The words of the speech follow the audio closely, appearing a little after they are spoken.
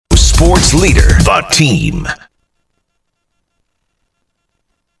sports leader, The Team.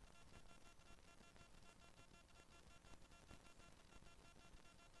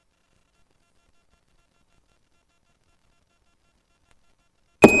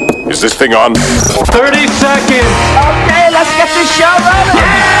 Is this thing on? 30 seconds. Okay, let's get this show running.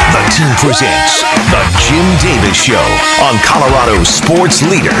 The Team presents The Jim Davis Show on Colorado's sports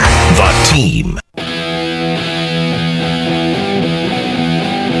leader, The Team.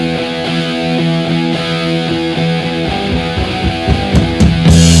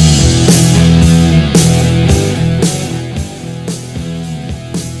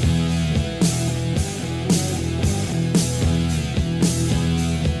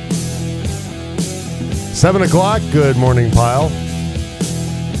 Seven o'clock. Good morning, Pile.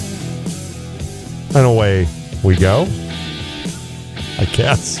 And away we go, I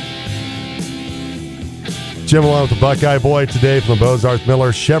guess. Jim along with the Buckeye Boy today from the Bozarth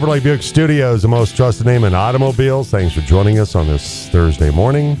Miller Chevrolet Buick Studios, the most trusted name in automobiles. Thanks for joining us on this Thursday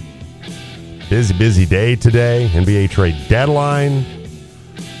morning. Busy day today. NBA trade deadline.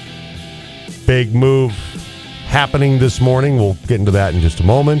 Big move happening this morning. We'll get into that in just a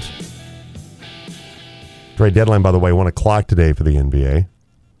moment. Trade deadline, by the way, 1 o'clock today for the NBA.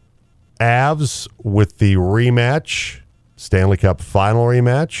 Avs with the rematch, Stanley Cup final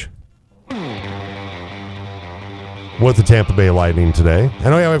rematch with the Tampa Bay Lightning today.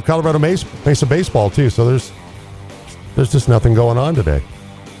 And we have Colorado Mesa baseball too, so there's just nothing going on today.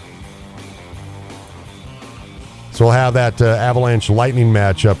 So we'll have that Avalanche Lightning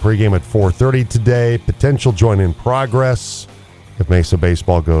matchup pregame at 4:30 today. Potential join in progress if Mesa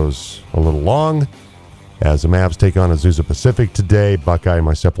baseball goes a little long. As the Mavs take on Azusa Pacific today, Buckeye and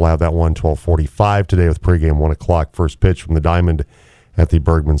myself will have that one 12:45 today with pregame 1 o'clock first pitch from the Diamond at the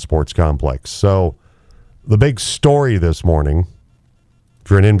Bergman Sports Complex. So the big story this morning,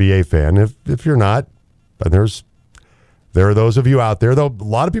 if you're an NBA fan, if you're not, but there are those of you out there, though a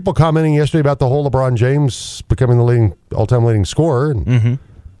lot of people commenting yesterday about the whole LeBron James becoming the all-time leading scorer. And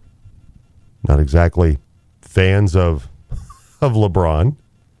not exactly fans of LeBron.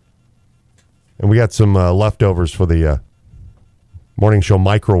 And we got some leftovers for the morning show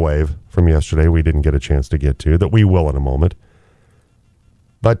microwave from yesterday we didn't get a chance to get to, that we will in a moment.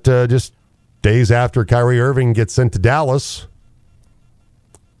 But just days after Kyrie Irving gets sent to Dallas,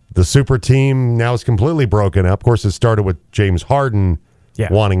 the super team now is completely broken up. Of course, it started with James Harden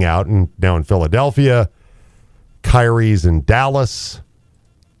wanting out, and now in Philadelphia, Kyrie's in Dallas,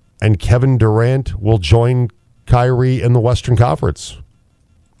 and Kevin Durant will join Kyrie in the Western Conference.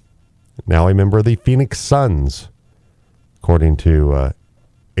 Now a member of the Phoenix Suns, according to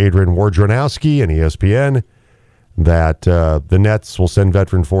Adrian Wojnarowski and ESPN, that the Nets will send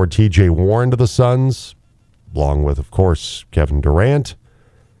veteran forward T.J. Warren to the Suns, along with, of course, Kevin Durant,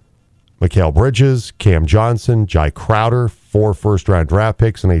 Mikal Bridges, Cam Johnson, Jai Crowder, 4 first-round draft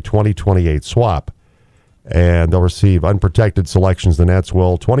picks, and a 2028 swap. And they'll receive unprotected selections. The Nets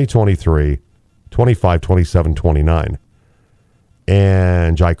will 2023, 25, 27, 29.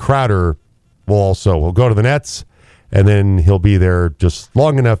 And Jai Crowder will go to the Nets, and then he'll be there just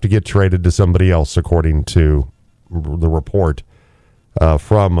long enough to get traded to somebody else, according to the report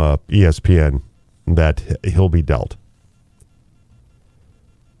from ESPN, that he'll be dealt.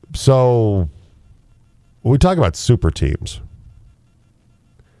 So when we talk about super teams,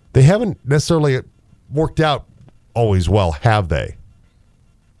 they haven't necessarily worked out always well, have they?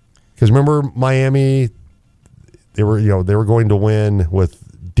 Because remember Miami, they were going to win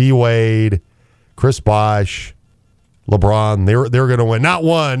with D Wade, Chris Bosh, LeBron. They were going to win not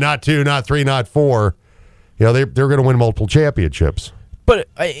 1, not 2, not 3, not 4. They're going to win multiple championships. But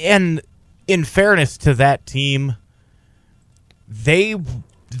and in fairness to that team, they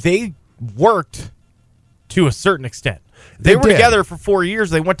worked to a certain extent. They were together for 4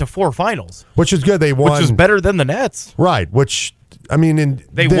 years. They went to 4 finals, which is good. They won, which is better than the Nets, right? Which I mean,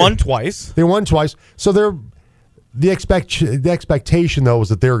 they won twice. They won twice. So the expectation though was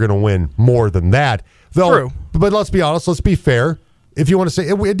that they were going to win more than that. Though, true. But let's be honest. Let's be fair. If you want to say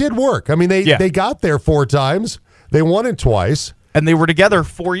it did work. I mean, they got there 4 times. They won it twice, and they were together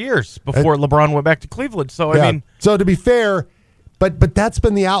 4 years before LeBron went back to Cleveland. So I mean, so to be fair. But that's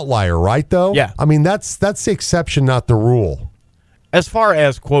been the outlier, right, though? Yeah. I mean, that's the exception, not the rule. As far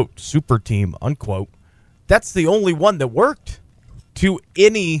as, quote, super team, unquote, that's the only one that worked to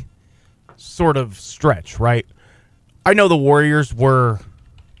any sort of stretch, right? I know the Warriors were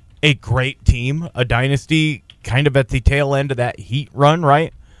a great team, a dynasty, kind of at the tail end of that Heat run,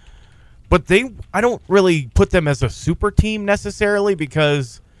 right? But I don't really put them as a super team necessarily,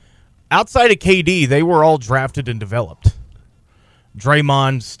 because outside of KD, they were all drafted and developed.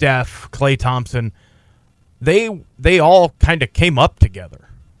 Draymond, Steph, Klay Thompson, they all kind of came up together,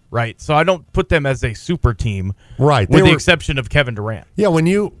 right? So I don't put them as a super team, Right. with the exception of Kevin Durant. Yeah,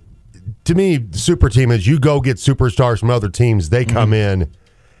 to me, super team is you go get superstars from other teams, they come in,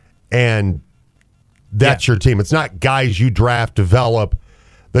 and that's your team. It's not guys you draft, develop,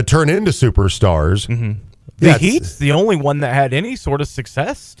 that turn into superstars. The Heat's the only one that had any sort of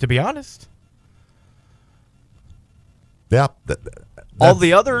success, to be honest. Yeah. All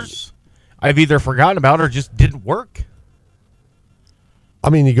the others I've either forgotten about or just didn't work. I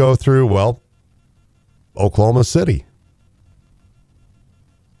mean, you go through, Oklahoma City.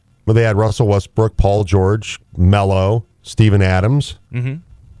 Well, they had Russell Westbrook, Paul George, Melo, Steven Adams.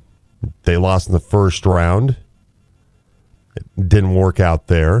 They lost in the first round. It didn't work out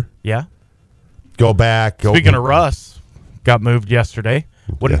there. Yeah. Go back. Speaking of Russ, got moved yesterday.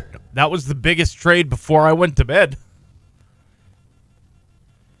 Yeah. That was the biggest trade before I went to bed.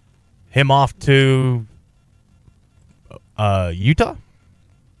 Him off to Utah?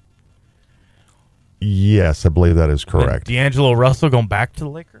 Yes, I believe that is correct. And D'Angelo Russell going back to the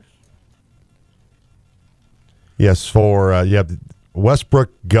Lakers? Yes, Westbrook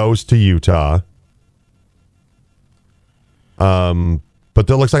goes to Utah. But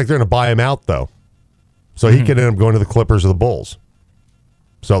it looks like they're going to buy him out, though. So he could end up going to the Clippers or the Bulls.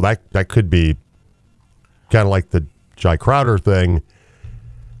 So that could be kind of like the Jai Crowder thing.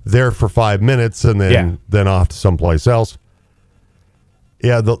 There for 5 minutes and then off to someplace else.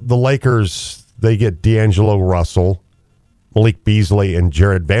 Yeah, the Lakers, they get D'Angelo Russell, Malik Beasley, and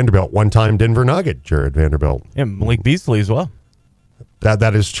Jared Vanderbilt. One-time Denver Nugget, Jared Vanderbilt. And Malik Beasley as well.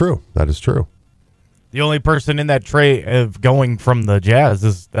 That is true. That is true. The only person in that trade of going from the Jazz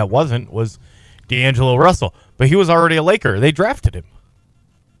was D'Angelo Russell. But he was already a Laker. They drafted him.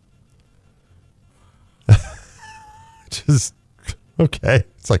 Just, okay.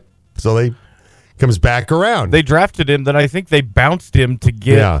 It's like, so they comes back around. They drafted him, then I think they bounced him to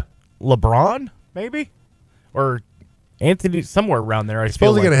get LeBron, maybe? Or Anthony, somewhere around there. I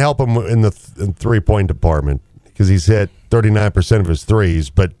suppose they're going to help him in the three-point department because he's hit 39% of his threes,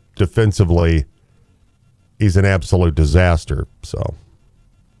 but defensively, he's an absolute disaster. So,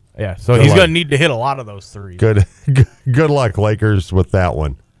 yeah, so he's going to need to hit a lot of those threes. Good luck, Lakers, with that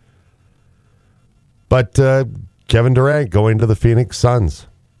one. But Kevin Durant going to the Phoenix Suns.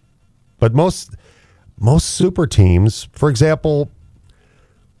 But most super teams, for example,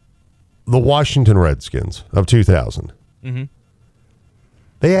 the Washington Redskins of 2000. Mm-hmm.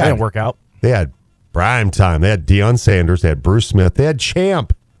 They didn't work out. They had prime time. They had Deion Sanders. They had Bruce Smith. They had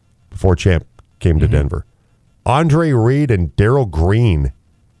Champ before Champ came to Denver. Andre Reed and Darryl Green.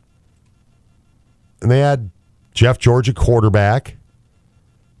 And they had Jeff George at quarterback.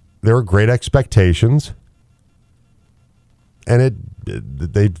 There were great expectations. And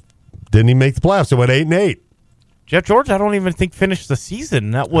they didn't even make the playoffs. They went 8-8. Jeff George, I don't even think finished the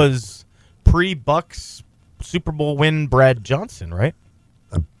season. That was pre-Bucks Super Bowl win Brad Johnson, right?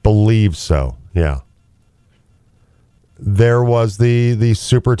 I believe so, yeah. There was the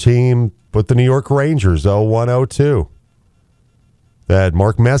super team with the New York Rangers, 01-02. They had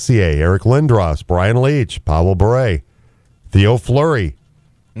Mark Messier, Eric Lindros, Brian Leach, Pavel Bure, Theo Fleury.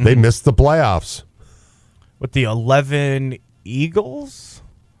 They missed the playoffs. With the 11 Eagles?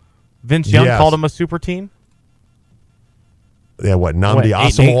 Vince Young called them a super team? Yeah, Nnamdi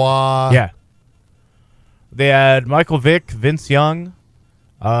Asamoah? Yeah. They had Michael Vick, Vince Young,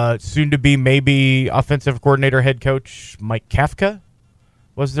 soon to be maybe offensive coordinator, head coach Mike Kafka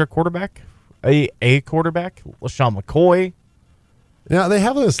was their quarterback. A quarterback, LaShawn McCoy. Now, they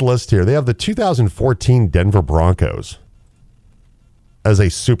have this list here. They have the 2014 Denver Broncos as a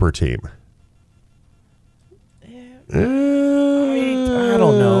super team. I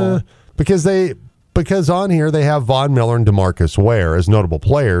don't know. Because on here they have Von Miller and DeMarcus Ware as notable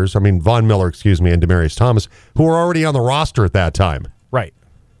players. I mean, Von Miller, and Demaryius Thomas, who were already on the roster at that time. Right.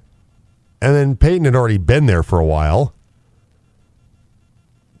 And then Peyton had already been there for a while.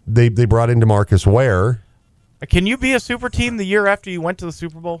 They brought in DeMarcus Ware. Can you be a super team the year after you went to the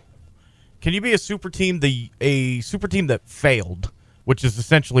Super Bowl? Can you be a super team a super team that failed, which is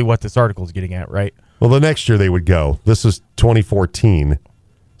essentially what this article is getting at, right? Well, the next year they would go. This is 2014.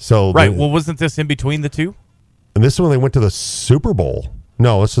 So right. Well, wasn't this in between the two? And this is when they went to the Super Bowl.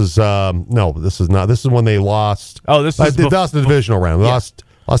 No, this is this is not. This is when they lost. Oh, this is they lost the divisional round. They lost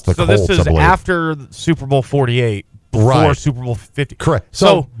the so Colts. This is after Super Bowl 48, before Super Bowl 50. Correct.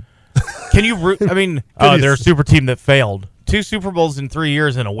 So can you? I mean, they're a super team that failed. 2 Super Bowls in 3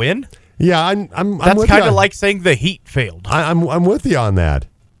 years and a win. Yeah, I'm That's kind of like saying the Heat failed. I'm with you on that.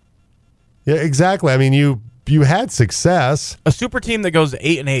 Yeah, exactly. I mean, you had success. A super team that goes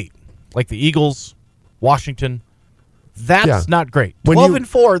 8-8, like the Eagles, Washington, that's not great.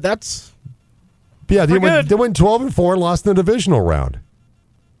 12-4, that's they pretty went good. 12-4 and lost in the divisional round,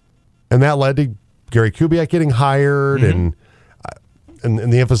 and that led to Gary Kubiak getting hired and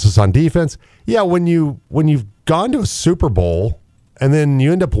the emphasis on defense. Yeah, when you've gone to a Super Bowl and then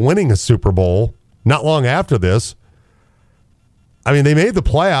you end up winning a Super Bowl not long after this. I mean, they made the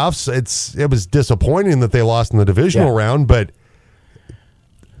playoffs. It was disappointing that they lost in the divisional round, but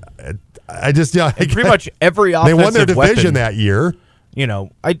I just pretty much every offensive they won their division weapon, that year. You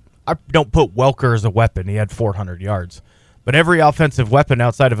know, I don't put Welker as a weapon. He had 400 yards. But every offensive weapon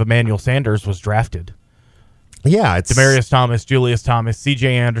outside of Emmanuel Sanders was drafted. Yeah, it's Demaryius Thomas, Julius Thomas,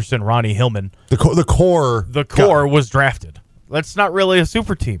 C.J. Anderson, Ronnie Hillman. The core. The core was drafted. That's not really a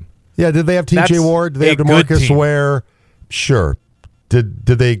super team. Yeah, did they have T.J. That's Ward? Did they have a good DeMarcus team. Ware? Sure. Did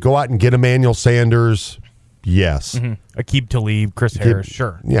they go out and get Emmanuel Sanders? Yes. Aqib Talib, Chris Harris,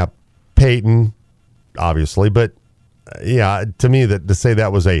 sure. Yeah, Peyton, obviously, but to me to say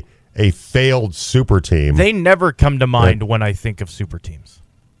that was a failed super team. They never come to mind when I think of super teams.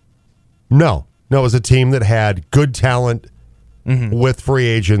 No, it was a team that had good talent with free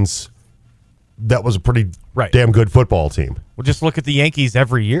agents. That was a pretty damn good football team. Well, just look at the Yankees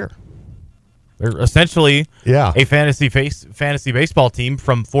every year. They're essentially a fantasy baseball team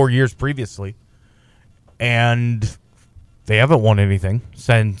from 4 years previously, and they haven't won anything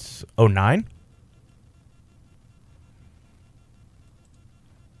since 2009.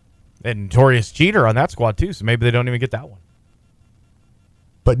 And notorious cheater on that squad too, so maybe they don't even get that one.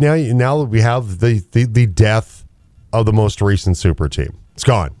 But now we have the death of the most recent super team. It's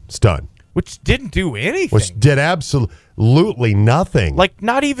gone. It's done. Which didn't do anything. Which did absolutely nothing. Like,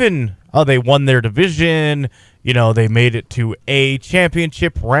 not even, they won their division. You know, they made it to a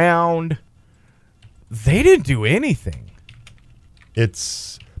championship round. They didn't do anything.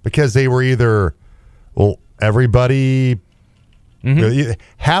 It's because they were either, everybody,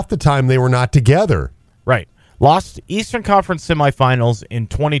 half the time they were not together. Right. Lost Eastern Conference semifinals in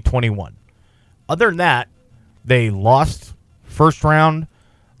 2021. Other than that, they lost first round.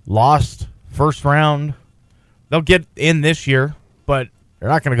 They'll get in this year, but they're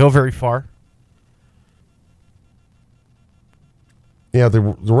not going to go very far. Yeah, the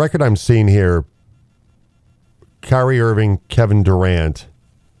record I'm seeing here, Kyrie Irving, Kevin Durant,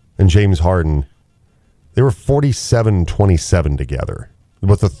 and James Harden, they were 47-27 together,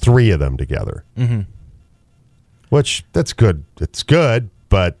 with the three of them together. Which, that's good. It's good,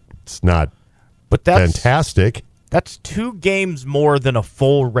 but it's not fantastic. That's 2 games more than a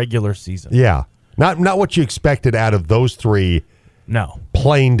full regular season. Yeah. Not what you expected out of those three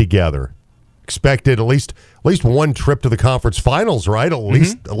playing together. Expected at least one trip to the conference finals, right? At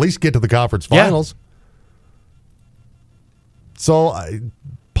least get to the conference finals. So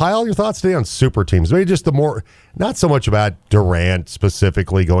pile your thoughts today on super teams. Maybe just not so much about Durant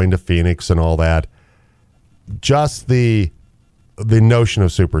specifically going to Phoenix and all that. Just the notion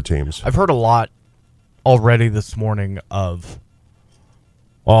of super teams. I've heard a lot already this morning of,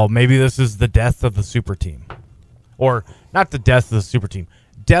 maybe this is the death of the super team. Or not the death of the super team,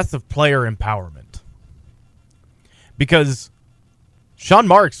 death of player empowerment. Because Sean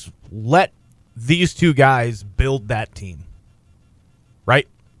Marks let these two guys build that team. Right?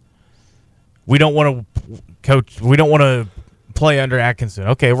 We don't want to coach, we don't want to play under Atkinson.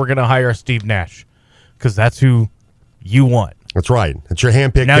 Okay, we're going to hire Steve Nash because that's who you want. That's right. It's your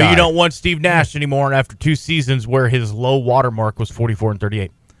handpicked guy. Now you don't want Steve Nash anymore after 2 seasons where his low water mark was 44-38.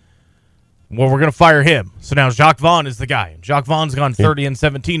 Well, we're going to fire him. So now Jacques Vaughn is the guy. Jacques Vaughn's gone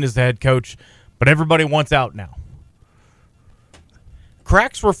 30-17 as the head coach, but everybody wants out now.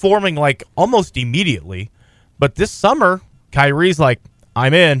 Cracks were forming like almost immediately, but this summer, Kyrie's like,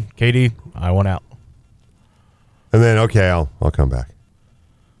 I'm in. KD, I want out. And then, okay, I'll come back.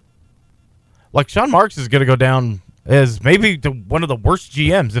 Like, Sean Marks is going to go down as maybe one of the worst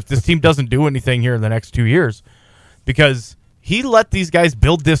GMs if this team doesn't do anything here in the next 2 years, because he let these guys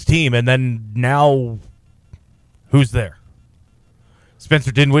build this team, and then now who's there?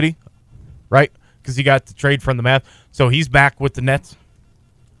 Spencer Dinwiddie, right? Because he got the trade from the Mavs. So he's back with the Nets.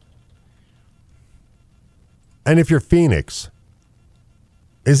 And if you're Phoenix,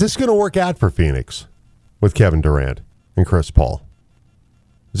 is this going to work out for Phoenix with Kevin Durant and Chris Paul?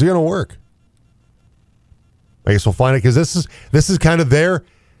 Is it going to work? I guess we'll find it, because this is kind of their,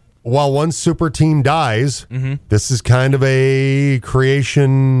 while one super team dies, this is kind of a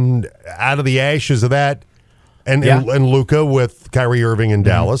creation out of the ashes of that. And Luka with Kyrie Irving in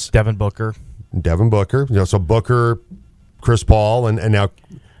Dallas. Devin Booker. So Booker, Chris Paul, and now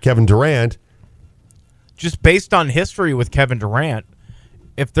Kevin Durant. just based on history with Kevin Durant,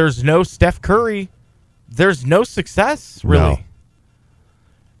 if there's no Steph Curry, there's no success, really.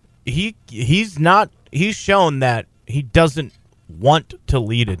 No. He's shown that he doesn't want to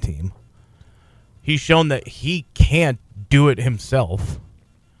lead a team. He's shown that he can't do it himself.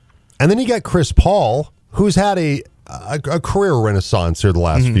 And then you got Chris Paul, who's had a career renaissance here the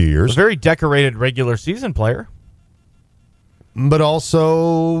last few years. A very decorated regular season player. But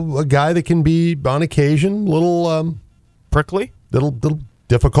also a guy that can be, on occasion, a little prickly, little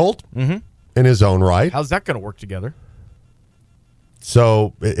difficult in his own right. How's that going to work together?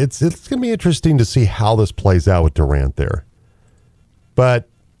 So it's going to be interesting to see how this plays out with Durant there. But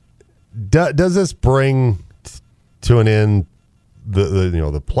does this bring to an end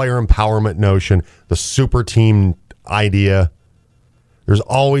the player empowerment notion, the super team idea? There's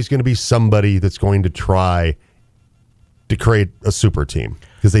always going to be somebody that's going to try to create a super team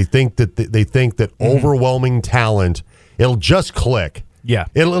because they think that overwhelming talent, it'll just click. Yeah,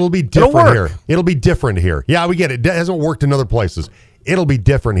 it'll be different here. It'll be different here. Yeah, we get it. It hasn't worked in other places. It'll be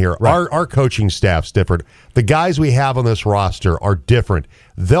different here. Right. Our coaching staff's different. The guys we have on this roster are different.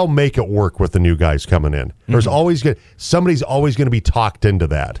 They'll make it work with the new guys coming in. There's somebody's always going to be talked into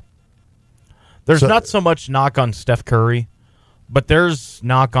that. There's not so much knock on Steph Curry, but there's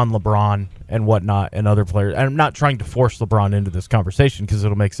knock on LeBron and whatnot and other players. And I'm not trying to force LeBron into this conversation because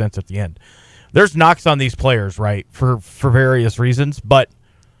it'll make sense at the end. There's knocks on these players, right, for various reasons. But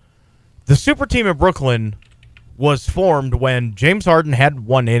the super team in Brooklyn was formed when James Harden hadn't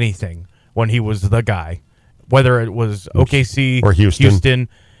won anything when he was the guy, whether it was OKC or Houston.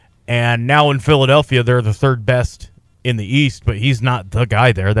 And now in Philadelphia, they're the third best in the East, but he's not the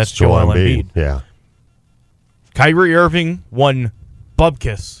guy there. That's Joel Embiid. Yeah. Kyrie Irving won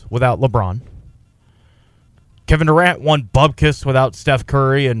Bubkiss without LeBron. Kevin Durant won Bubkiss without Steph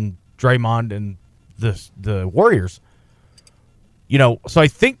Curry and Draymond and the Warriors. So I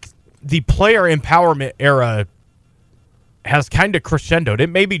think the player empowerment era has kind of crescendoed. It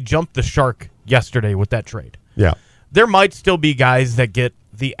maybe jumped the shark yesterday with that trade. Yeah. There might still be guys that get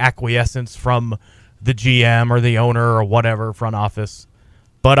the acquiescence from the GM or the owner or whatever front office.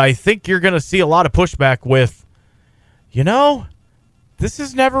 But I think you're going to see a lot of pushback with, this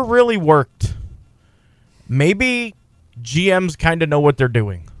has never really worked. Maybe GMs kind of know what they're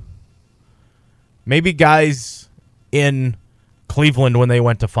doing. Maybe guys in Cleveland when they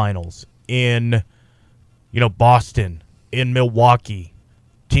went to finals, in Boston, in Milwaukee,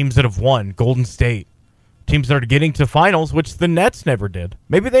 teams that have won, Golden State, teams that are getting to finals, which the Nets never did.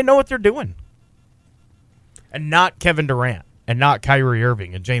 Maybe they know what they're doing. And not Kevin Durant, and not Kyrie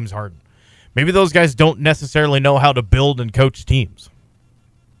Irving and James Harden. Maybe those guys don't necessarily know how to build and coach teams.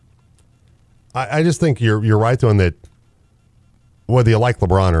 I just think you're right, though, in that whether you like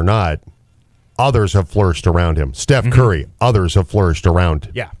LeBron or not, others have flourished around him. Steph Curry, others have flourished around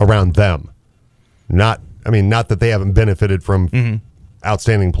them. Not that they haven't benefited from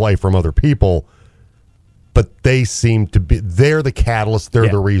outstanding play from other people, but they seem to be, they're the catalyst, they're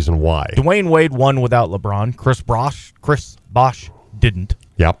the reason why. Dwayne Wade won without LeBron. Chris Bosh didn't.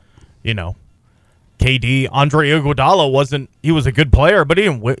 Yep. KD, Andre Iguodala he was a good player, but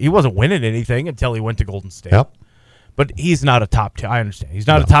he wasn't winning anything until he went to Golden State. Yep. But he's not a top tier. I understand. He's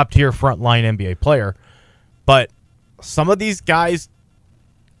not a top tier frontline NBA player. But some of these guys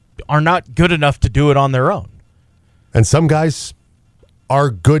are not good enough to do it on their own. And some guys are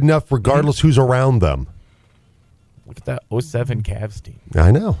good enough regardless who's around them. Look at that 07 Cavs team.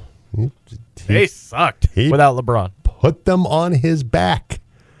 I know. They sucked without LeBron. Put them on his back.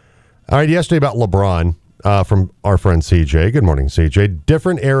 All right, yesterday about LeBron from our friend CJ. Good morning, CJ.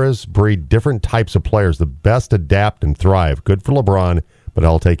 Different eras breed different types of players. The best adapt and thrive. Good for LeBron, but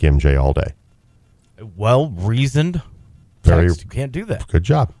I'll take MJ all day. Well-reasoned text. You can't do that. Good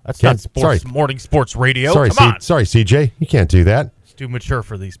job. That's not morning sports radio. Sorry, Come on. Sorry, CJ. You can't do that. It's too mature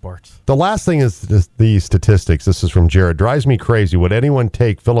for these sports. The last thing is the statistics. This is from Jared. Drives me crazy. Would anyone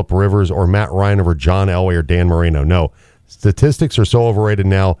take Phillip Rivers or Matt Ryan over John Elway or Dan Marino? No. Statistics are so overrated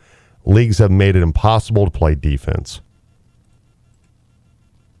now. Leagues have made it impossible to play defense.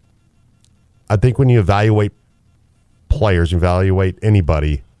 I think when you evaluate players, evaluate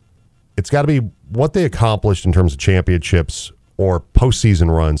anybody, it's got to be what they accomplished in terms of championships or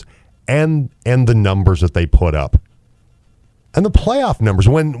postseason runs and the numbers that they put up. And the playoff numbers,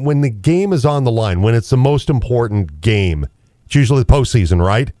 when the game is on the line, when it's the most important game, it's usually the postseason,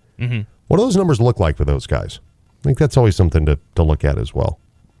 right? Mm-hmm. What do those numbers look like for those guys? I think that's always something to look at as well.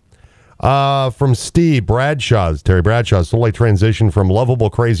 From Steve Terry Bradshaw, slowly transitioned from lovable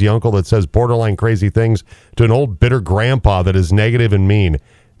crazy uncle that says borderline crazy things to an old bitter grandpa that is negative and mean.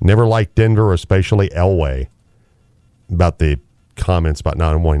 Never liked Denver, especially Elway, about the comments about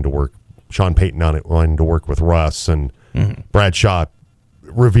not wanting to work, Sean Payton not wanting to work with Russ, and Brad Shaw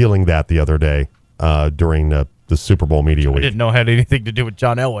revealing that the other day during the Super Bowl media week. I didn't know it had anything to do with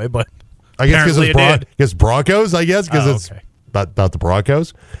John Elway, but I guess because it's Broncos, because it's about the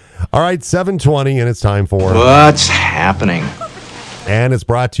Broncos. All right, 7:20, and it's time for What's Happening? And it's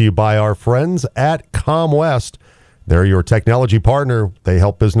brought to you by our friends at ComWest. They're your technology partner. They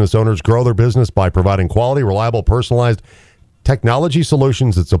help business owners grow their business by providing quality, reliable, personalized technology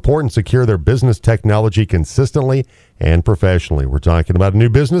solutions that support and secure their business technology consistently and professionally. We're talking about a new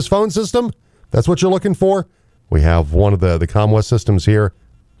business phone system. That's what you're looking for. We have one of the ComWest systems here.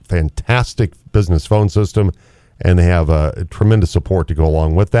 Fantastic business phone system, and they have tremendous support to go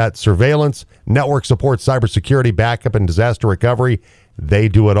along with that. Surveillance, network support, cybersecurity, backup, and disaster recovery. They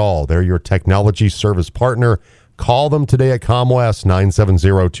do it all. They're your technology service partner. Call them today at ComWest,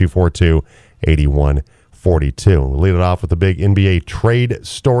 970-242-8142. We'll lead it off with the big NBA trade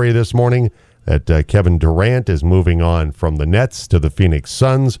story this morning that Kevin Durant is moving on from the Nets to the Phoenix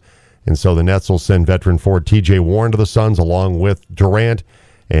Suns. And so the Nets will send veteran forward T.J. Warren to the Suns along with Durant.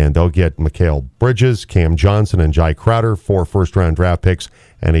 And they'll get Mikal Bridges, Cam Johnson, and Jai Crowder, 4 first-round draft picks,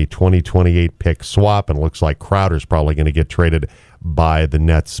 and a 2028 pick swap. And it looks like Crowder's probably going to get traded by the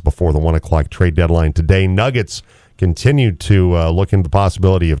Nets before the 1 o'clock trade deadline today. Nuggets continue to look into the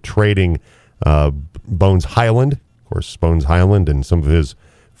possibility of trading Bones Highland. Of course, Bones Highland and some of his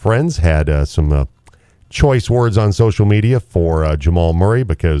friends had some choice words on social media for Jamal Murray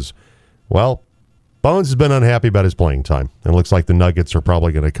because, well, Bones has been unhappy about his playing time. And it looks like the Nuggets are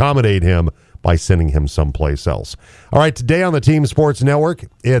probably going to accommodate him by sending him someplace else. All right, today on the Team Sports Network,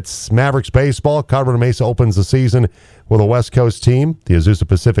 it's Mavericks baseball. Colorado Mesa opens the season with a West Coast team, the Azusa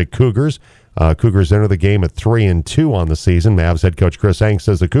Pacific Cougars. Cougars enter the game at 3-2 on the season. Mavs head coach Chris Hank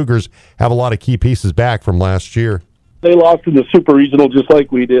says the Cougars have a lot of key pieces back from last year. They lost in the Super Regional just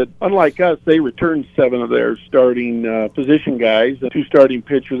like we did. Unlike us, they returned 7 of their starting position guys, 2 starting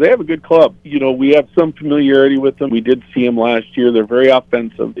pitchers. They have a good club. You know, we have some familiarity with them. We did see them last year. They're very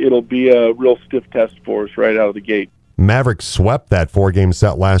offensive. It'll be a real stiff test for us right out of the gate. Mavericks swept that 4-game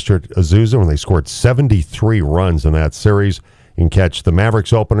set last year at Azusa when they scored 73 runs in that series. You can catch the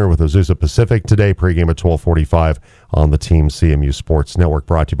Mavericks opener with Azusa Pacific today, pregame at 12:45 on the Team CMU Sports Network,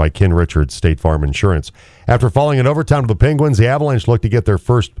 brought to you by Ken Richards, State Farm Insurance. After falling in overtime to the Penguins, the Avalanche look to get their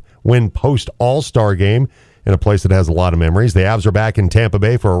first win post-All-Star game in a place that has a lot of memories. The Avs are back in Tampa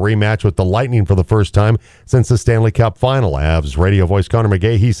Bay for a rematch with the Lightning for the first time since the Stanley Cup final. Avs radio voice Connor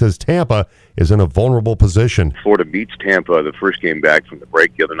McGay, he says Tampa is in a vulnerable position. Florida beats Tampa the first game back from the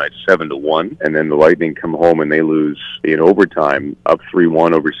break the other night 7-1, and then the Lightning come home and they lose in overtime up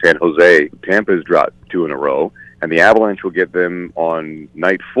 3-1 over San Jose. Tampa's dropped 2 in a row, and the Avalanche will get them on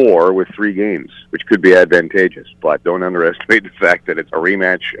night 4 with 3 games, which could be advantageous. But don't underestimate the fact that it's a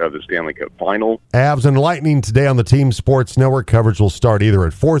rematch of the Stanley Cup final. Avs and Lightning today on the Team Sports Network. Coverage will start either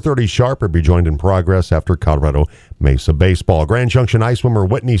at 4:30 sharp or be joined in progress after Colorado Mesa baseball. Grand Junction ice swimmer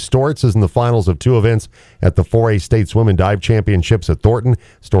Whitney Stortz is in the finals of 2 events at the 4A State Swim and Dive Championships at Thornton.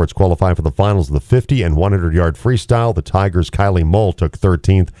 Stortz qualified for the finals of the 50 and 100-yard freestyle. The Tigers' Kylie Mull took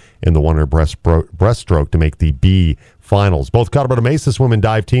 13th in the 100 breaststroke to make the B finals. Both Colorado Mesa swim and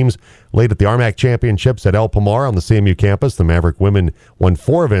dive teams laid at the RMAC Championships at El Pomar on the CMU campus. The Maverick women won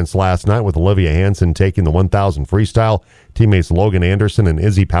 4 events last night, with Olivia Hansen taking the 1,000 freestyle. Teammates Logan Anderson and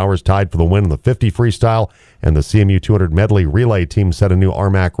Izzy Powers tied for the win in the 50 freestyle, and the CMU 200 medley relay team set a new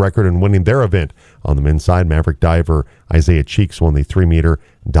RMAC record in winning their event. On the men's side, Maverick diver Isaiah Cheeks won the 3-meter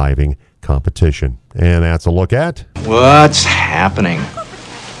diving competition. And that's a look at What's Happening?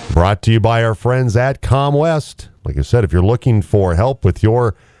 Brought to you by our friends at ComWest. Like I said, if you're looking for help with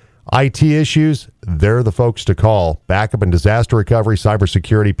your IT issues, they're the folks to call. Backup and disaster recovery,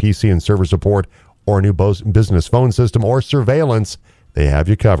 cybersecurity, PC and server support, or a new business phone system or surveillance, they have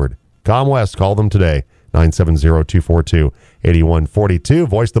you covered. ComWest, call them today, 970-242-8142.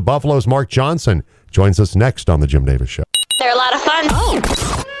 Voice the Buffalo's Mark Johnson joins us next on The Jim Davis Show. They're a lot of fun.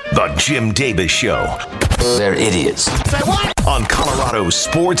 The Jim Davis Show. They're idiots. Say what? On Colorado's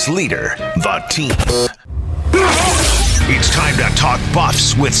sports leader, The Team. It's time to talk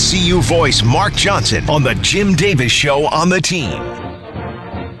Buffs with CU voice Mark Johnson on The Jim Davis Show on The Team.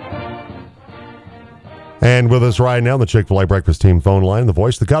 And with us right now, the Chick-fil-A Breakfast Team phone line, the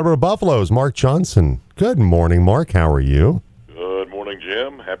voice of the Colorado Buffaloes, Mark Johnson. Good morning, Mark. How are you? Good morning,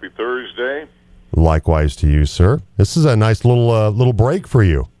 Jim. Happy Thursday. Likewise to you, sir. This is a nice little break for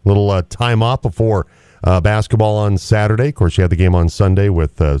you. Little time off before basketball on Saturday. Of course, you had the game on Sunday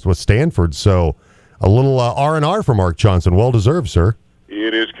with Stanford, so a little R&R for Mark Johnson. Well deserved, sir.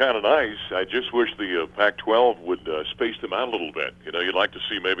 It is kind of nice. I just wish the Pac-12 would space them out a little bit. You know, you'd like to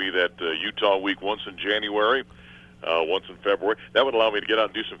see maybe that Utah week once in January, once in February. That would allow me to get out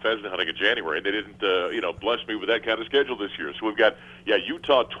and do some pheasant hunting in January. And they didn't, bless me with that kind of schedule this year. So we've got,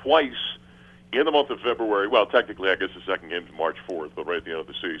 Utah twice in the month of February. Well, technically, I guess the second game's March 4th, but right at the end of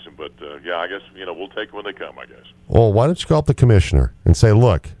the season. But, I guess, we'll take them when they come, I guess. Well, why don't you call up the commissioner and say,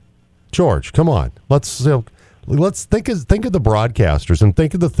 look, George, come on. Let's think of the broadcasters and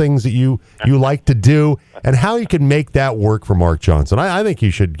think of the things that you like to do and how you can make that work for Mark Johnson. I think you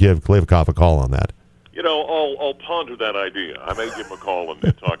should give Kliavkoff a call on that. I'll ponder that idea. I may give him a call and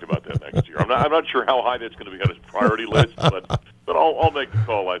talk about that next year. I'm not sure how high that's going to be on his priority list, but I'll make the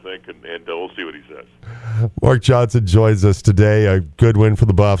call, I think, and we'll see what he says. Mark Johnson joins us today. A good win for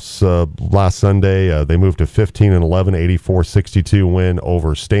the Buffs last Sunday. They moved to 15-11, 84-62 win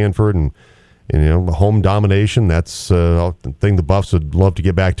over Stanford, and home domination. That's a thing the Buffs would love to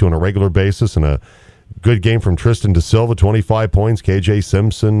get back to on a regular basis, and a good game from Tristan Da Silva, 25 points. KJ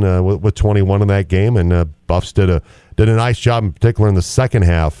Simpson with 21 in that game, and Buffs did a nice job, in particular in the second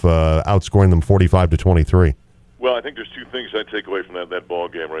half, outscoring them 45-23. Well, I think there's two things I take away from that ball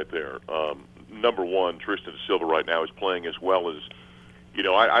game right there. Number one, Tristan Da Silva right now is playing as well as,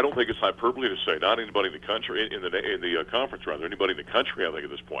 I don't think it's hyperbole to say not anybody in the country in the conference, rather anybody in the country. I think at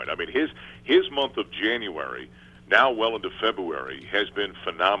this point, I mean his month of January, now well into February, has been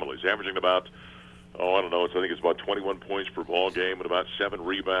phenomenal. He's averaging about, I think it's about 21 points per ball game and about 7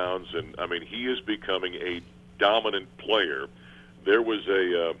 rebounds, and I mean he is becoming a dominant player. There was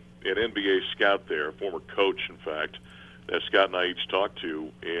an NBA scout there, former coach, in fact, that Scott and I each talked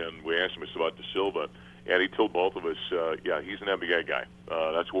to, and we asked him about Da Silva, and he told both of us, he's an NBA guy.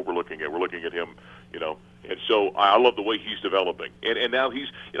 That's what we're looking at. We're looking at him, and so I love the way he's developing. And now he's,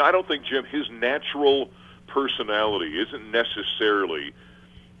 I don't think, Jim, his natural personality isn't necessarily,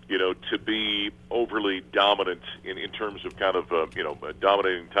 to be overly dominant in terms of kind of, a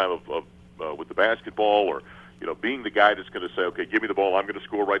dominating time of with the basketball, or, being the guy that's going to say, okay, give me the ball, I'm going to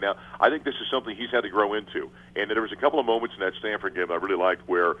score right now. I think this is something he's had to grow into. And there was a couple of moments in that Stanford game I really liked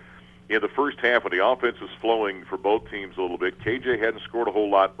where, in the first half, when the offense was flowing for both teams a little bit, KJ hadn't scored a whole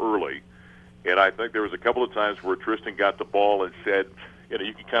lot early. And I think there was a couple of times where Tristan got the ball and said,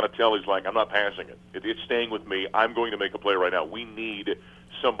 you can kind of tell he's like, I'm not passing it. It's staying with me. I'm going to make a play right now. We need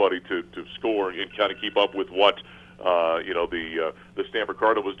somebody to score and kind of keep up with what, the Stanford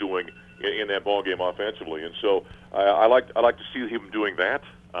Cardinal was doing in that ball game offensively. And so I like to see him doing that.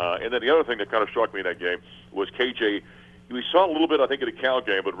 And then the other thing that kind of struck me in that game was KJ. We saw a little bit, I think, in the Cal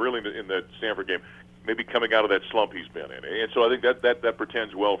game, but really in the Stanford game, maybe coming out of that slump he's been in. And so I think that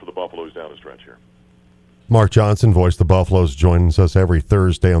portends well for the Buffaloes down the stretch here. Mark Johnson, voice of the Buffaloes, joins us every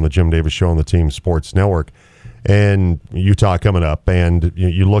Thursday on the Jim Davis Show on the Team Sports Network. And Utah coming up, and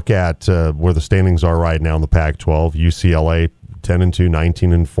you look at where the standings are right now in the Pac-12. UCLA 10-2,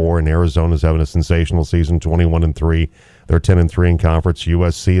 19-4, and Arizona's having a sensational season, 21-3. They're 10-3 in conference.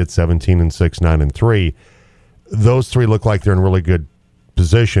 USC at 17-6, 9-3. Those three look like they're in really good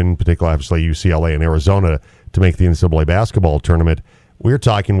position, particularly obviously UCLA and Arizona, to make the NCAA basketball tournament. We were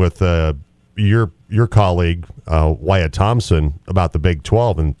talking with your colleague Wyatt Thompson about the Big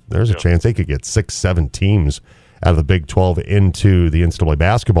 12, and there's a chance they could get 6-7 teams out of the Big 12 into the NCAA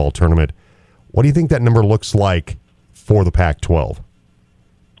basketball tournament. What do you think that number looks like for the Pac-12?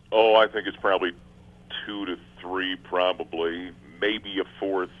 Oh, I think it's probably 2 to 3, probably maybe a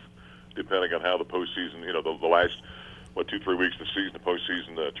fourth, depending on how the postseason, the last 2-3 weeks of the season, the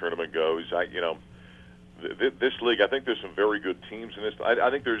postseason tournament goes. This league, I think there's some very good teams in this.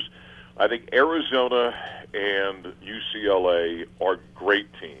 I think Arizona and UCLA are great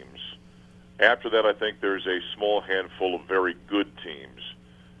teams. After that, I think there's a small handful of very good teams,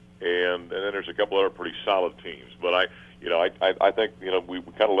 and then there's a couple other pretty solid teams. But I think we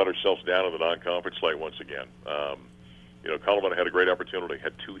kind of let ourselves down in the non-conference slate once again. Colorado had a great opportunity,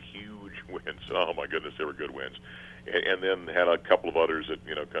 had 2 huge wins. Oh my goodness, they were good wins, and then had a couple of others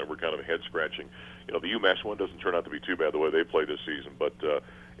that were kind of head scratching. The UMass one doesn't turn out to be too bad the way they played this season, but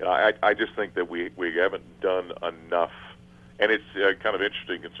I just think that we haven't done enough, and it's kind of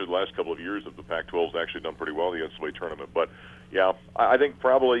interesting considering the last couple of years that the Pac-12 has actually done pretty well in the NCAA tournament. But yeah, I think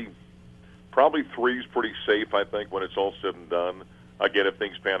probably 3 is pretty safe. I think when it's all said and done, again, if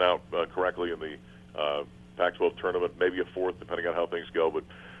things pan out correctly in the Pac-12 tournament, maybe a fourth, depending on how things go. But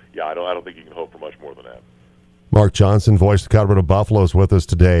yeah, I don't think you can hope for much more than that. Mark Johnson, voice of the Colorado Buffaloes, with us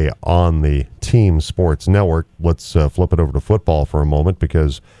today on the Team Sports Network. Let's flip it over to football for a moment,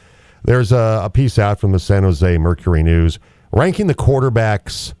 because there's a piece out from the San Jose Mercury News ranking the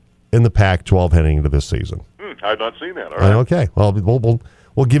quarterbacks in the Pac-12 heading into this season. I've not seen that. All right. Okay. Well,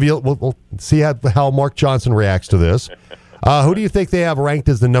 we'll give you. We'll see how Mark Johnson reacts to this. Who do you think they have ranked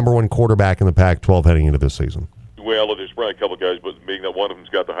as the number one quarterback in the Pac-12 heading into this season? Well, there's probably a couple guys, but being that one of them's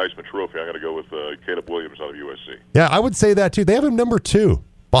got the Heisman Trophy, I'm going to go with Caleb Williams out of USC. Yeah, I would say that too. They have him number 2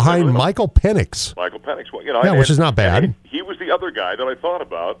 behind Michael Penix. Michael Penix, well, yeah, which is not bad. He was the other guy that I thought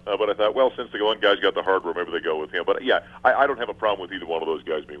about, but I thought, well, since the one guy's got the hardware, maybe they go with him. But yeah, I don't have a problem with either one of those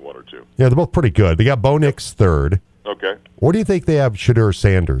guys being 1 or 2. Yeah, they're both pretty good. They got Bo Nix 3rd. Okay. Where do you think they have Shedeur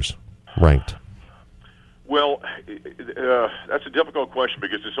Sanders ranked? Well, that's a difficult question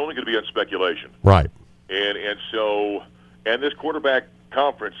because it's only going to be on speculation. Right. And this quarterback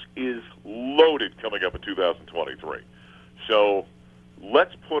conference is loaded coming up in 2023. So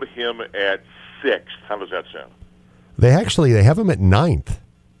let's put him at 6th. How does that sound? They have him at 9th.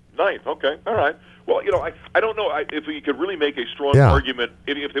 9th, okay, all right. Well, I don't know if we could really make a strong argument.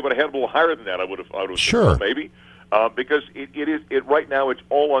 If they would have had a little higher than that, I would have sure, said maybe. Because it right now it's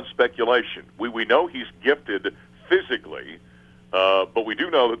all on speculation. We know he's gifted physically, but we do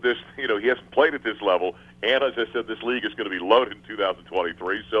know that he hasn't played at this level. And as I said, this league is going to be loaded in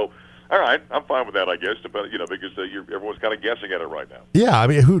 2023. So, all right, I'm fine with that, I guess. But because everyone's kind of guessing at it right now. Yeah,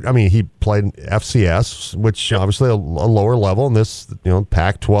 he played FCS, which obviously a lower level, and this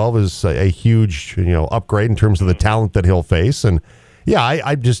Pac-12 is a huge upgrade in terms of the talent that he'll face. And yeah,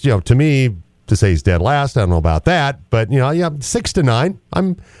 I just to me. To say he's dead last, I don't know about that, but 6 to 9.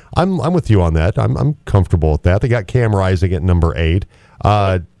 I'm with you on that. I'm comfortable with that. They got Cam Rising at number 8.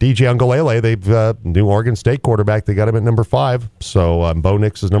 DJ Uiagalelei, they've new Oregon State quarterback. They got him at number 5. So Bo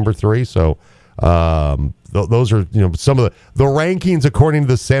Nix is number 3. So those are some of the rankings according to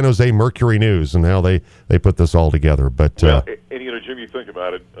the San Jose Mercury News and how they put this all together. But Jim, you think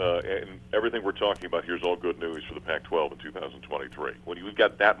about it, and everything we're talking about here is all good news for the Pac-12 in 2023. When you've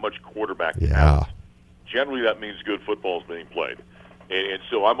got that much quarterback talent, generally that means good football is being played, and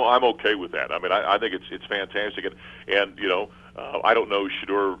so I'm okay with that. I mean, I think it's fantastic, and I don't know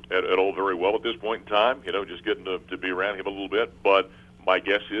Shedeur at all very well at this point in time. Just getting to be around him a little bit, but my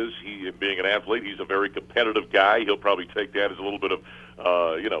guess is he, being an athlete, he's a very competitive guy. He'll probably take that as a little bit of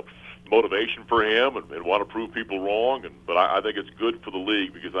motivation for him and want to prove people wrong. But I think it's good for the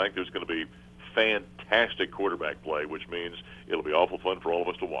league because I think there's going to be fantastic quarterback play, which means it'll be awful fun for all of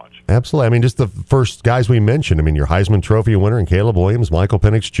us to watch. Absolutely. I mean, just the first guys we mentioned. I mean, your Heisman Trophy winner and Caleb Williams, Michael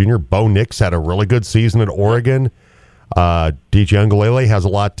Penix Jr., Bo Nix had a really good season at Oregon. DJ Uiagalelei has a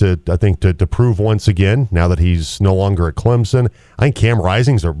lot to prove once again now that he's no longer at Clemson. I think Cam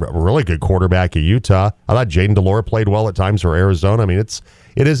Rising's a really good quarterback at Utah. I thought Jaden DeLore played well at times for Arizona. I mean, it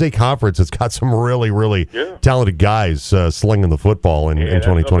is a conference that's got some really, really talented guys slinging the football in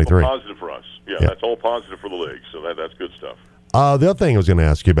 2023. That's all positive for us. Yeah, that's all positive for the league. So that's good stuff. The other thing I was going to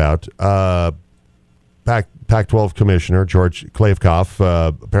ask you about, Pac-12 Commissioner George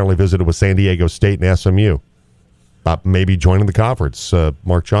Kliavkoff apparently visited with San Diego State and SMU. Maybe joining the conference.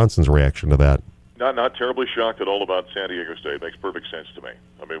 Mark Johnson's reaction to that. Not terribly shocked at all about San Diego State. It makes perfect sense to me.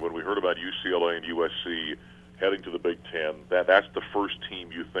 I mean, when we heard about UCLA and USC heading to the Big Ten, that's the first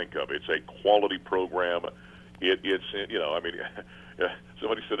team you think of. It's a quality program.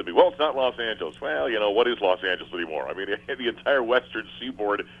 Somebody said to me, well, it's not Los Angeles. Well, what is Los Angeles anymore? I mean, the entire western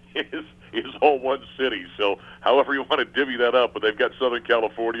seaboard is all one city. So however you want to divvy that up, but they've got Southern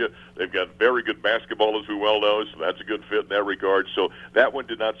California. They've got very good basketball, as we well know, so that's a good fit in that regard. So that one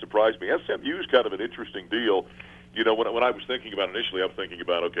did not surprise me. SMU is kind of an interesting deal. When I was thinking about it initially, I'm thinking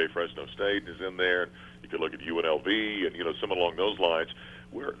about, okay, Fresno State is in there. You could look at UNLV and, some along those lines.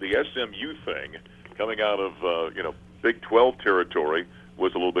 Where the SMU thing coming out of, Big 12 territory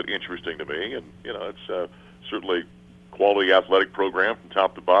was a little bit interesting to me. And, it's certainly quality athletic program from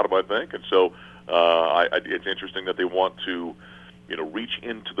top to bottom, I think. And so it's interesting that they want to, reach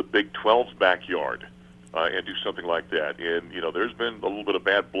into the Big 12's backyard and do something like that. And, there's been a little bit of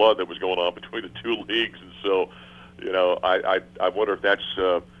bad blood that was going on between the two leagues. And so, I wonder if that's,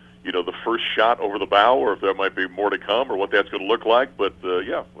 the first shot over the bow, or if there might be more to come, or what that's going to look like. But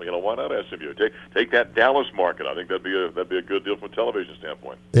why not SMU? Take that Dallas market. I think that'd be a good deal from a television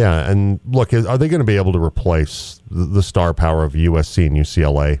standpoint. Yeah, and look, are they going to be able to replace the star power of USC and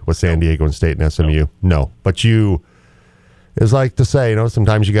UCLA with San Diego and State and SMU? No, but it's like to say,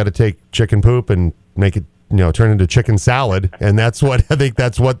 sometimes you got to take chicken poop and make it, turn into chicken salad, and that's what I think.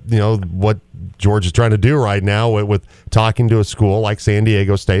 That's what what George is trying to do right now with talking to a school like San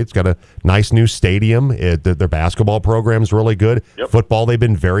Diego State. It's got a nice new stadium. Their basketball program is really good. Yep. Football, they've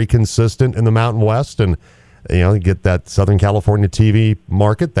been very consistent in the Mountain West, and get that Southern California TV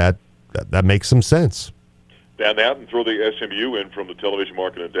market. That makes some sense. And throw the SMU in from the television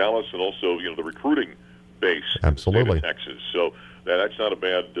market in Dallas, and also the recruiting base Absolutely. in the state of Texas. So that's not a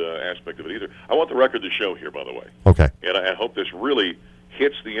bad aspect of it either. I want the record to show here, by the way. Okay. And I hope this really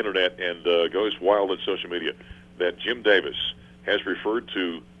hits the internet and goes wild on social media, that Jim Davis has referred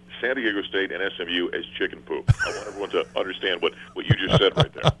to San Diego State and SMU as chicken poop. I want everyone to understand what you just said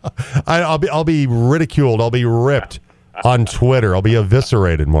right there. I'll be ridiculed. I'll be ripped on Twitter. I'll be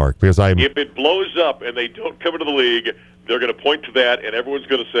eviscerated, Mark, because If it blows up and they don't come into the league, they're going to point to that, and everyone's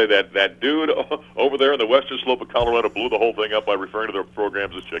going to say that dude over there on the western slope of Colorado blew the whole thing up by referring to their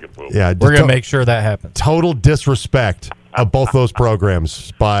programs as chicken poop. Yeah, we're going to make sure that happens. Total disrespect of both those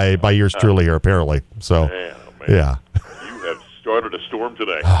programs by yours truly here, apparently. So, man. Yeah. You have started a storm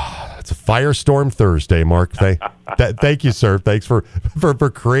today. It's a firestorm Thursday, Mark. Thank you, sir. Thanks for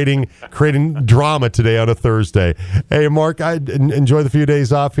creating drama today on a Thursday. Hey, Mark, I enjoy the few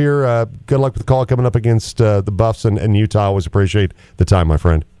days off here. Good luck with the call coming up against the Buffs and Utah. Always appreciate the time, my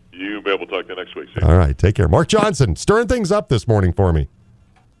friend. You bet. We'll talk to you next week. See you. All right, take care. Mark Johnson, stirring things up this morning for me.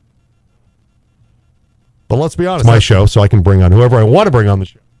 But let's be honest, it's my show, so I can bring on whoever I want to bring on the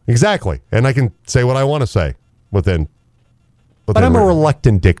show. Exactly, and I can say what I want to say within but I'm a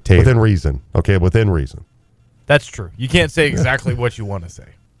reluctant dictator. Within reason. Okay, within reason. That's true. You can't say exactly what you want to say.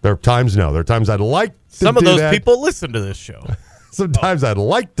 There are times, no. There are times I'd like to Some of do those that. people listen to this show. Sometimes I'd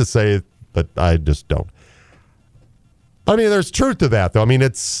like to say it, but I just don't. I mean, there's truth to that, though. I mean,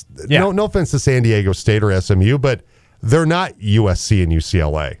 it's no offense to San Diego State or SMU, but they're not USC and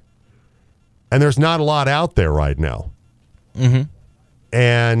UCLA. And there's not a lot out there right now. Mm-hmm.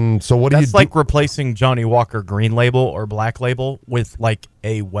 And so what do you do? That's like replacing Johnny Walker Green Label or Black Label with like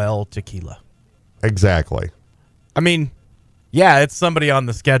a well tequila. Exactly. I mean, yeah, it's somebody on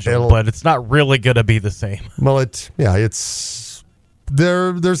the schedule, but it's not really going to be the same. Well,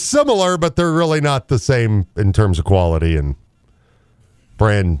 they're similar, but they're really not the same in terms of quality and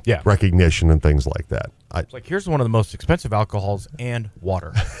brand recognition and things like that. It's like, here's one of the most expensive alcohols and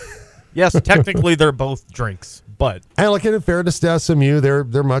water. Yes, technically they're both drinks, but and look, in fairness to SMU,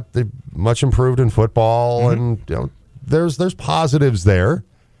 they're much improved in football, and there's positives there.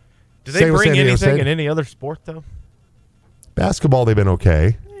 Do they bring anything in any other sport though? Basketball, they've been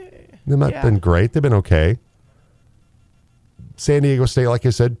okay. They've not been great. They've been okay. San Diego State, like I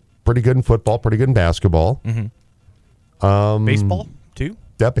said, pretty good in football, pretty good in basketball. Mm-hmm. Baseball too.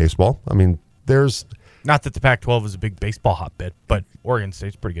 Yeah, baseball. I mean, there's. Not that the Pac-12 is a big baseball hotbed, but Oregon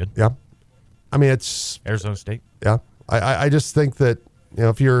State's pretty good. Yeah. I mean, it's... Arizona State. Yeah. I just think that,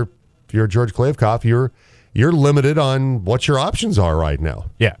 if you're George Kliavkoff, you're limited on what your options are right now.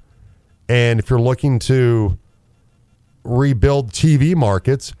 Yeah. And if you're looking to rebuild TV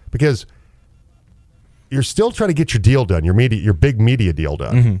markets, because you're still trying to get your deal done, your big media deal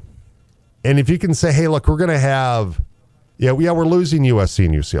done. Mm-hmm. And if you can say, hey, look, we're going to have... we're losing USC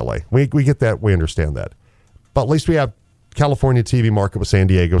and UCLA. We get that. We understand that. But at least we have California TV market with San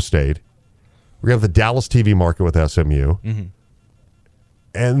Diego State. We have the Dallas TV market with SMU. Mm-hmm.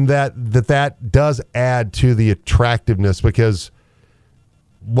 And that does add to the attractiveness, because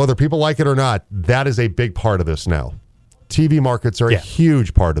whether people like it or not, that is a big part of this now. TV markets are a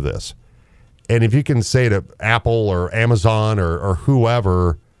huge part of this. And if you can say to Apple or Amazon or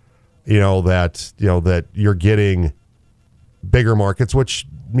whoever, that you're getting bigger markets, which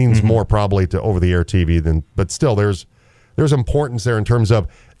means more probably to over-the-air TV but still there's importance there in terms of,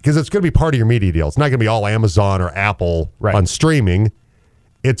 because it's going to be part of your media deal. It's not going to be all Amazon or Apple on streaming.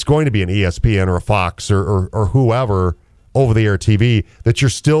 It's going to be an ESPN or a Fox or whoever over-the-air TV that you're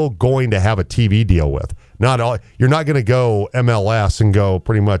still going to have a TV deal with. You're not going to go MLS and go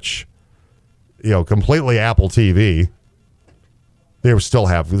pretty much, completely Apple TV. They're still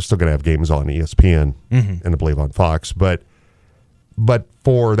going to have games on ESPN and I believe on Fox, but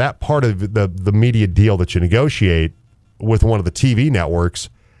for that part of the media deal that you negotiate with one of the TV networks,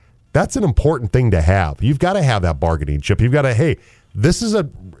 that's an important thing to have. You've got to have that bargaining chip. You've got to, hey, this is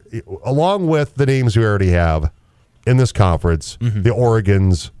along with the names we already have in this conference, the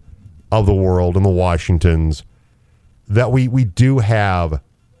Oregons of the world and the Washingtons, that we do have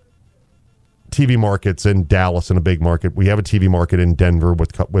TV markets in Dallas and a big market. We have a TV market in Denver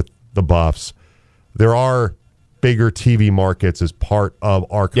with the Buffs. There are bigger TV markets as part of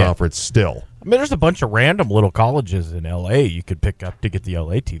our conference still. I mean, there's a bunch of random little colleges in L.A. you could pick up to get the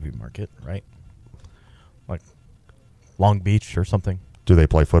L.A. TV market, right? Like Long Beach or something. Do they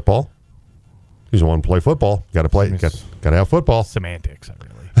play football? You want to play football. Got to play. Got to have football. Semantics,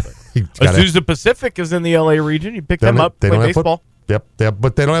 really. Azusa Pacific is in the L.A. region. You pick them up, play baseball. Yep,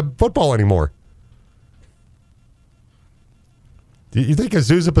 but they don't have football anymore. Do you think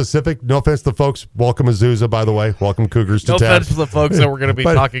Azusa Pacific, no offense to the folks, welcome Azusa, by the way. Welcome Cougars to No town. offense to the folks that we're going to be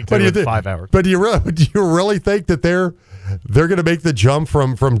talking to in 5 hours. But do you really think that they're going to make the jump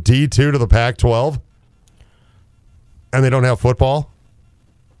from D2 to the Pac-12? And they don't have football?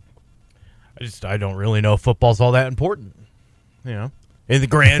 I don't really know if football's all that important. You know, in the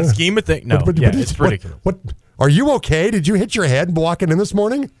grand scheme of things. No, it's ridiculous. What? Are you okay? Did you hit your head walking in this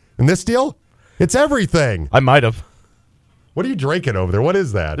morning in this deal? It's everything. I might have. What are you drinking over there? What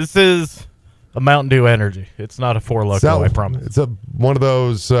is that? This is a Mountain Dew Energy. It's not a Four Loko, I promise. It's one of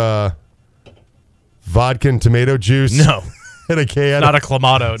those vodka and tomato juice. No. In a can. Not a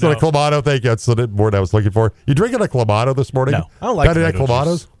Clamato. It's not a Clamato. Thank you. That's the word I was looking for. You drinking a Clamato this morning? No. I don't like tomato Clamatos.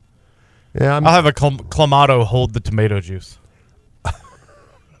 Juice. Yeah, I'll have a Clamato hold the tomato juice.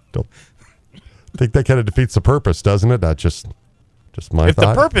 Don't think that kind of defeats the purpose, doesn't it? Not just my If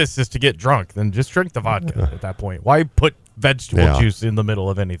thought. the purpose is to get drunk, then just drink the vodka at that point. Why put vegetable juice in the middle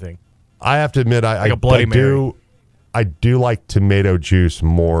of anything? I have to admit, a Bloody Mary. I do like tomato juice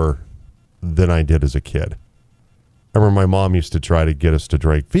more than I did as a kid. I remember my mom used to try to get us to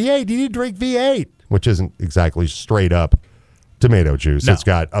drink V8. You need to drink V8, which isn't exactly straight up tomato juice. No. It's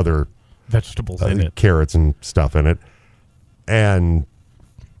got other vegetables in it, carrots and stuff in it. And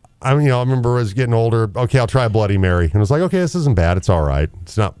I remember as getting older, okay, I'll try a Bloody Mary. And I was like, okay, this isn't bad. It's all right.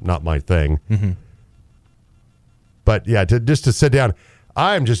 It's not my thing. Mm-hmm. But yeah, just to sit down,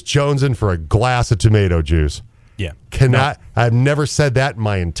 I'm just jonesing for a glass of tomato juice. Yeah. I've never said that in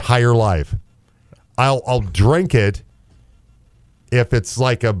my entire life. I'll drink it if it's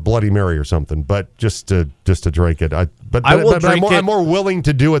like a Bloody Mary or something, but just to drink it. I'm more willing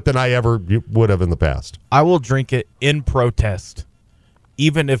to do it than I ever would have in the past. I will drink it in protest,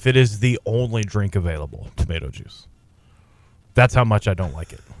 even if it is the only drink available, tomato juice. That's how much I don't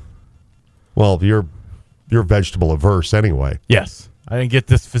like it. Well, you're vegetable averse anyway. Yes. I didn't get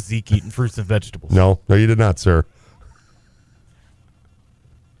this physique eating fruits and vegetables. No, you did not, sir.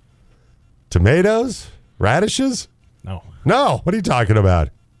 Tomatoes? Radishes? No. No, what are you talking about?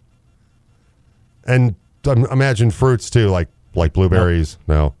 And imagine fruits too, like blueberries.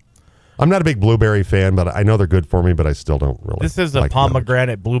 No. I'm not a big blueberry fan, but I know they're good for me, but I still don't really. This is a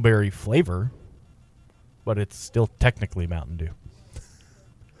pomegranate blueberry flavor, but it's still technically Mountain Dew.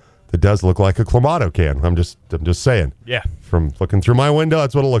 It does look like a Clamato can. I'm just saying. Yeah. From looking through my window,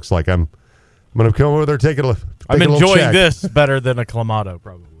 that's what it looks like. I'm going to come over there, take I'm enjoying this better than a Clamato,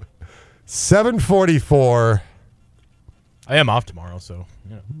 probably. 7:44. I am off tomorrow, so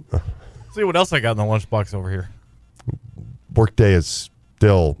see what else I got in the lunchbox over here. Workday is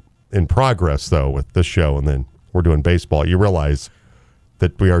still in progress, though, with this show, and then we're doing baseball. You realize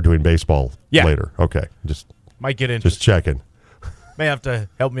that we are doing baseball later. Okay. Might get into just checking. May have to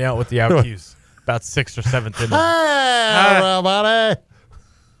help me out with the out cues. About 6th or 7th inning. Hey, everybody.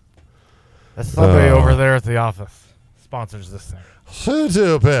 That's somebody over there at the office sponsors this thing.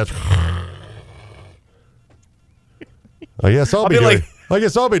 Stupid. I guess I'll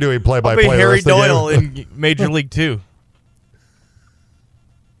be doing play-by-play. I'll be Harry Doyle in Major League 2.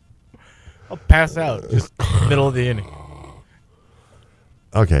 I'll pass out just middle of the inning.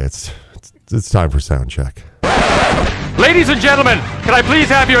 Okay, it's time for sound check. Ladies and gentlemen, can I please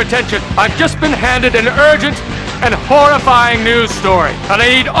have your attention? I've just been handed an urgent and horrifying news story, and I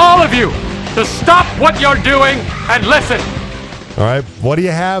need all of you to stop what you're doing and listen. All right, what do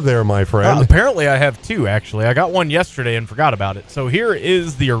you have there, my friend? Apparently I have two, actually. I got one yesterday and forgot about it. So here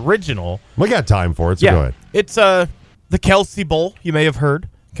is the original. We got time for it, so go ahead. It's the Kelsey Bowl, you may have heard,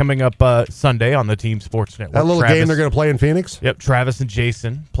 coming up Sunday on the Team Sports Network. That little game they're going to play in Phoenix? Yep, Travis and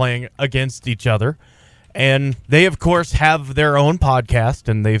Jason playing against each other. And they, of course, have their own podcast,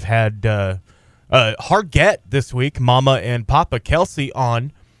 and they've had Hard Get this week, Mama and Papa Kelsey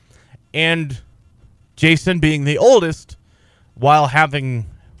on. And Jason, being the oldest, while having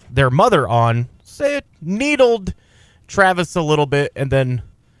their mother on, needled Travis a little bit, and then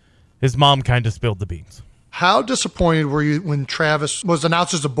his mom kind of spilled the beans. How disappointed were you when Travis was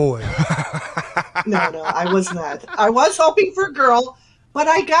announced as a boy? No, I was not. I was hoping for a girl, but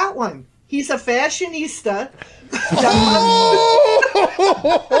I got one. He's a fashionista.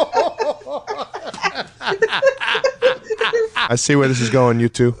 I see where this is going, you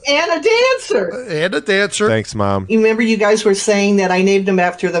two. And a dancer. Thanks, Mom. You remember you guys were saying that I named him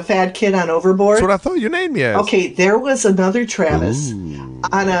after the fat kid on Overboard? That's what I thought you named me as. Okay, there was another Travis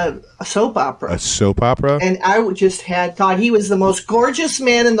on a soap opera. A soap opera? And I just thought he was the most gorgeous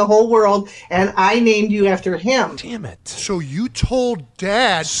man in the whole world, and I named you after him. Damn it. So you told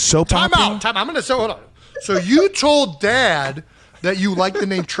Dad... Soap opera? Time out. I'm going to say, hold on. So you told Dad that you like the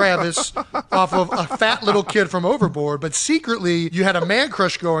name Travis off of a fat little kid from Overboard, but secretly you had a man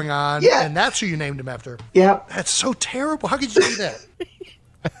crush going on, and that's who you named him after. Yep. That's so terrible. How could you do that?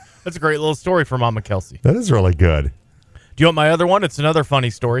 That's a great little story for Mama Kelsey. That is really good. Do you want my other one? It's another funny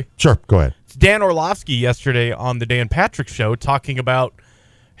story. Sure, go ahead. It's Dan Orlovsky yesterday on the Dan Patrick Show talking about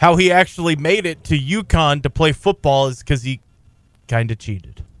how he actually made it to UConn to play football is because he kind of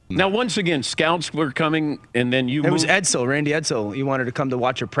cheated. Now, once again, scouts were coming, and then you It was Edsel, Randy Edsel. He wanted to come to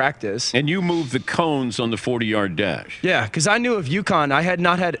watch a practice. And you moved the cones on the 40-yard dash. Yeah, because I knew if UConn, I had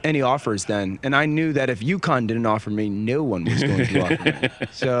not had any offers then, and I knew that if UConn didn't offer me, no one was going to offer me.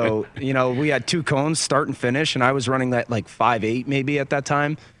 So, we had 2 cones, start and finish, and I was running that like 5.8 maybe at that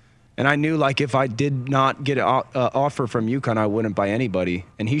time. And I knew, like, if I did not get an offer from UConn, I wouldn't by anybody.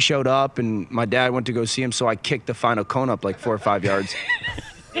 And he showed up, and my dad went to go see him, so I kicked the final cone up like 4 or 5 yards.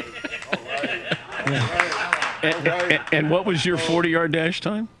 And what was your 40-yard dash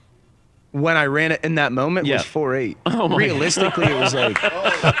time? When I ran it in that moment was 4.8. Oh, realistically, it was like.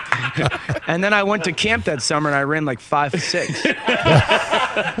 And then I went to camp that summer and I ran like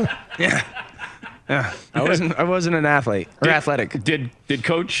 5.6. Yeah. I wasn't an athlete or athletic. Did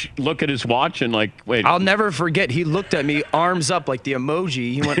coach look at his watch and like, wait? I'll never forget. He looked at me, arms up, like the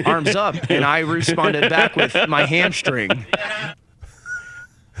emoji. He went arms up, and I responded back with my hamstring.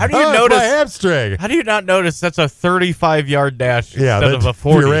 How do you notice? My hamstring. How do you not notice that's a 35-yard dash instead of a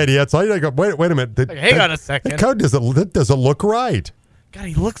 40? You're idiots. I go, wait a minute. Like, hang on a second. That code doesn't look right. God,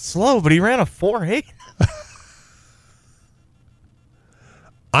 he looked slow, but he ran a 4.8.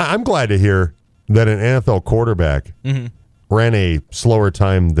 I'm glad to hear that an NFL quarterback ran a slower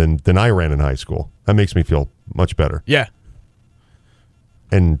time than I ran in high school. That makes me feel much better. Yeah.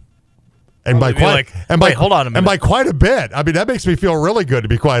 And by quite hold on a minute. And by quite a bit. I mean, that makes me feel really good, to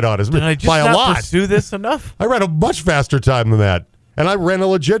be quite honest. Did I just by a not lot. pursue this enough? I ran a much faster time than that, and I ran a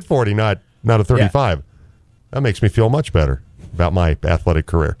legit 40, not a 35. Yeah. That makes me feel much better about my athletic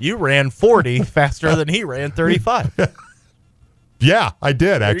career. You ran 40 faster than he ran 35. Yeah, I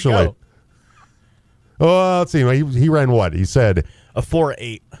did actually. Oh, let's see. He ran what? He said a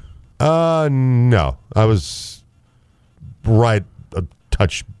 4.8. No, I was right a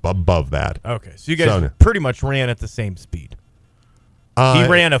touch above that. Okay, so you guys pretty much ran at the same speed. He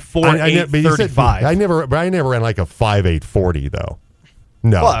ran a 4.8 35. I never ran like a 5.8 40 though.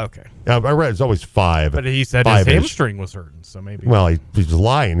 No. Well, okay. I ran. It's always 5. But he said his hamstring was hurting, so maybe. Well, he was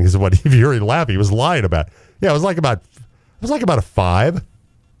lying. He said, "What? If you heard him laugh, he was lying about." Yeah, it was like about a 5.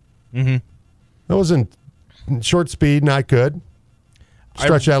 Mm-hmm. That wasn't short speed, not good.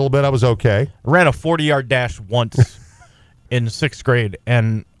 Stretch out a little bit. I was okay. I ran a 40-yard dash once in 6th grade,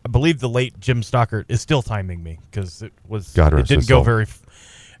 and I believe the late Jim Stockert is still timing me because it didn't go very.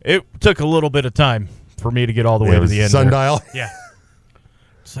 It took a little bit of time for me to get all the way to the end. Sundial. Yeah.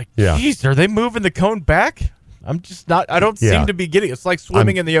 It's like, geez, are they moving the cone back? I'm just not. I don't seem to be getting. It's like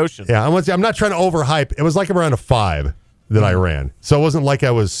swimming in the ocean. Yeah, I'm not trying to overhype. It was like around a 5 that I ran. So it wasn't like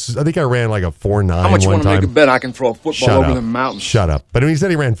I was. I think I ran like a 4.9. How much you want to make a bet I can throw a football over the mountains? Shut up! But when he said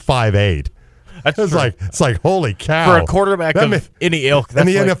he ran 5.8, it's like holy cow for a quarterback of any ilk. In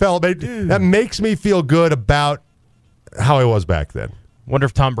the NFL, that makes me feel good about how I was back then. Wonder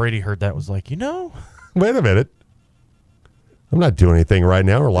if Tom Brady heard that was like, wait a minute. I'm not doing anything right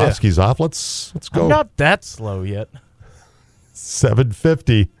now. Orlovsky's off. Let's go. I'm not that slow yet.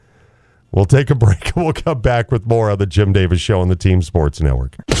 7:50. We'll take a break and we'll come back with more of the Jim Davis Show on the Team Sports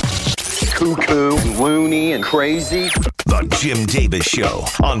Network. Cuckoo, loony, and crazy. The Jim Davis Show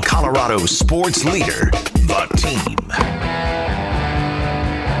on Colorado Sports Leader, The Team.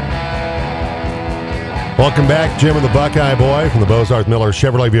 Welcome back, Jim and the Buckeye Boy from the Bozarth Miller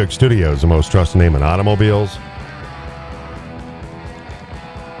Chevrolet Buick Studios, the most trusted name in automobiles.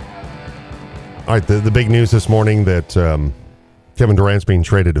 All right, the big news this morning that Kevin Durant's being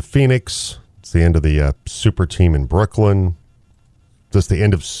traded to Phoenix. It's the end of the super team in Brooklyn. Just the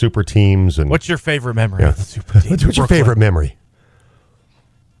end of super teams. And what's your favorite memory of the super team? What's your favorite memory?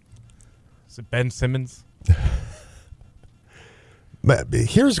 Is it Ben Simmons?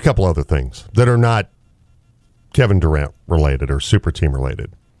 Here's a couple other things that are not Kevin Durant related or super team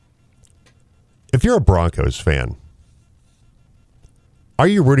related. If you're a Broncos fan, are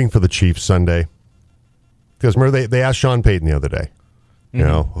you rooting for the Chiefs Sunday? Because remember, they asked Sean Payton the other day, who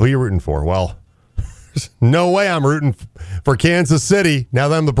are you rooting for? Well, there's no way I'm rooting for Kansas City now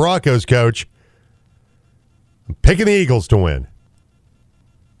that I'm the Broncos coach. I'm picking the Eagles to win.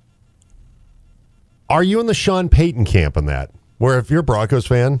 Are you in the Sean Payton camp on that? Where if you're a Broncos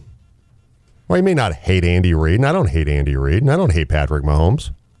fan, well, you may not hate Andy Reid, and I don't hate Andy Reid, and I don't hate Patrick Mahomes.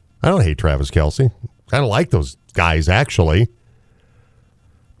 I don't hate Travis Kelce. I don't like those guys, actually.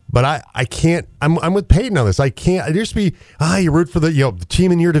 But I can't. I'm with Peyton on this. I can't. I just be you root for the the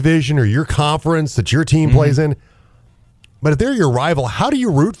team in your division or your conference that your team plays in. But if they're your rival, how do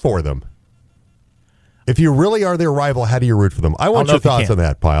you root for them? If you really are their rival, how do you root for them? I want your thoughts on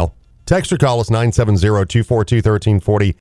that, Pyle. Text or call us 970-242-1340.